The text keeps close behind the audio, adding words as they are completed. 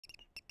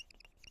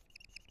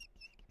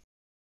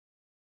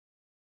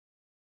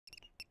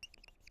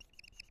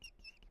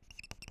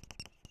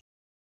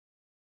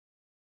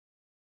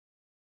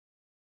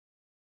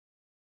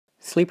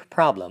Sleep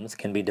problems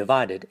can be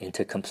divided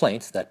into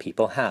complaints that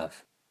people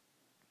have.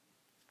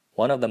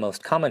 One of the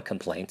most common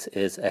complaints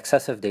is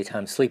excessive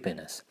daytime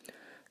sleepiness.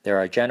 There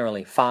are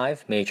generally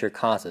 5 major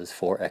causes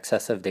for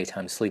excessive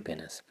daytime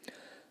sleepiness,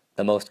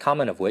 the most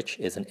common of which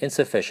is an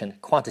insufficient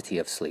quantity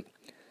of sleep.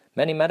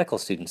 Many medical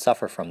students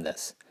suffer from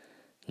this.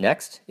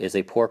 Next is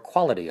a poor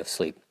quality of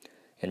sleep.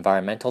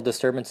 Environmental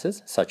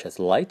disturbances such as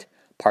light,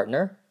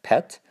 partner,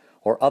 pet,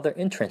 or other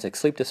intrinsic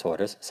sleep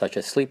disorders such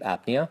as sleep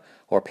apnea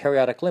or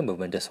periodic limb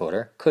movement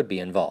disorder could be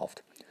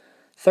involved.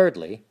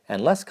 Thirdly,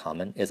 and less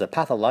common, is a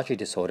pathologic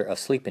disorder of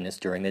sleepiness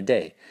during the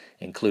day,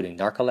 including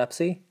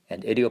narcolepsy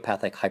and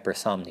idiopathic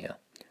hypersomnia.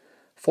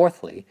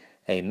 Fourthly,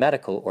 a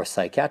medical or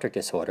psychiatric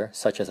disorder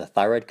such as a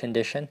thyroid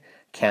condition,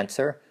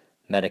 cancer,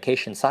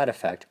 medication side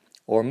effect,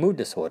 or mood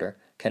disorder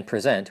can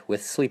present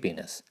with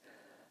sleepiness.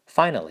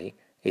 Finally,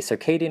 a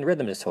circadian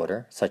rhythm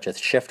disorder such as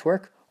shift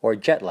work or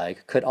jet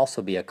lag could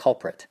also be a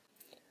culprit.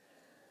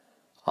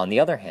 On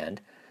the other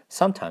hand,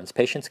 sometimes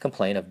patients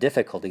complain of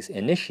difficulties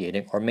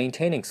initiating or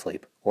maintaining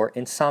sleep, or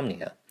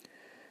insomnia.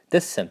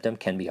 This symptom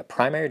can be a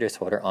primary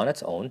disorder on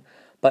its own,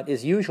 but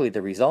is usually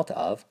the result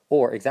of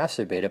or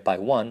exacerbated by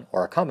one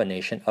or a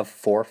combination of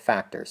 4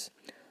 factors.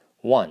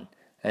 1.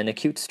 An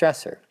acute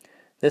stressor.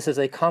 This is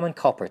a common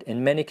culprit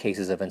in many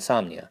cases of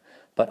insomnia,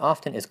 but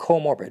often is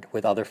comorbid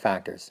with other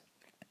factors.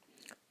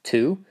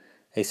 2.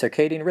 A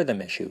circadian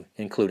rhythm issue,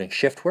 including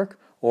shift work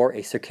or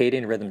a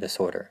circadian rhythm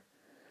disorder.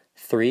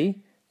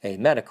 3. A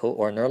medical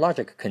or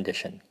neurologic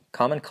condition.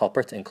 Common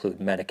culprits include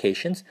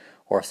medications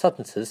or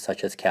substances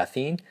such as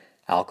caffeine,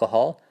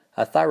 alcohol,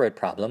 a thyroid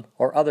problem,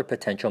 or other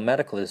potential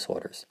medical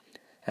disorders.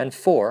 And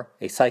 4.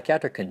 A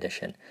psychiatric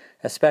condition,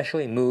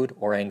 especially mood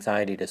or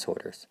anxiety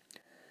disorders.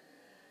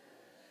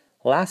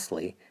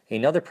 Lastly,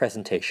 another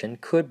presentation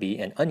could be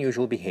an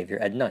unusual behavior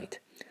at night.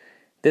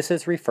 This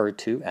is referred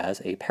to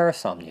as a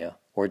parasomnia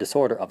or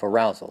disorder of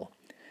arousal.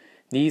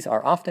 These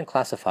are often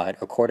classified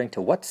according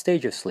to what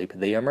stage of sleep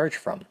they emerge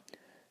from.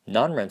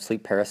 Non-REM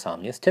sleep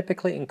parasomnias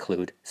typically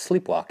include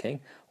sleepwalking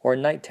or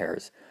night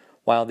terrors,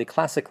 while the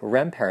classic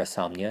REM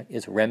parasomnia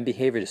is REM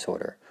behavior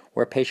disorder,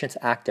 where patients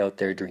act out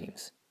their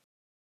dreams.